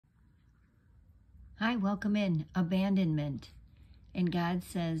Hi, welcome in. Abandonment. And God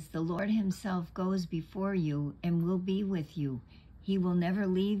says, the Lord himself goes before you and will be with you. He will never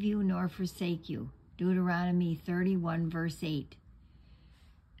leave you nor forsake you. Deuteronomy 31, verse 8.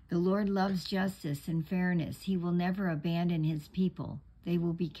 The Lord loves justice and fairness. He will never abandon his people. They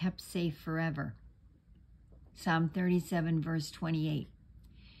will be kept safe forever. Psalm 37, verse 28.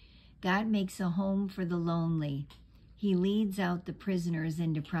 God makes a home for the lonely. He leads out the prisoners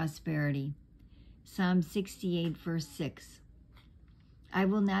into prosperity. Psalm 68, verse 6. I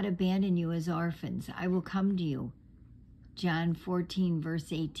will not abandon you as orphans. I will come to you. John 14, verse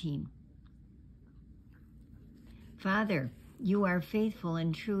 18. Father, you are faithful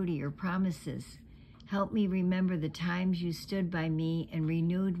and true to your promises. Help me remember the times you stood by me and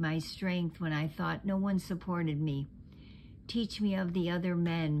renewed my strength when I thought no one supported me. Teach me of the other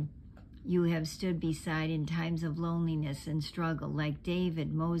men you have stood beside in times of loneliness and struggle, like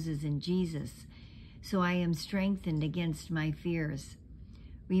David, Moses, and Jesus, so I am strengthened against my fears.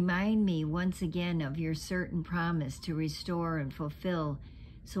 Remind me once again of your certain promise to restore and fulfill,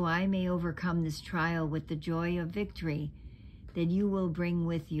 so I may overcome this trial with the joy of victory that you will bring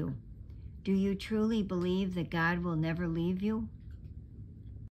with you. Do you truly believe that God will never leave you?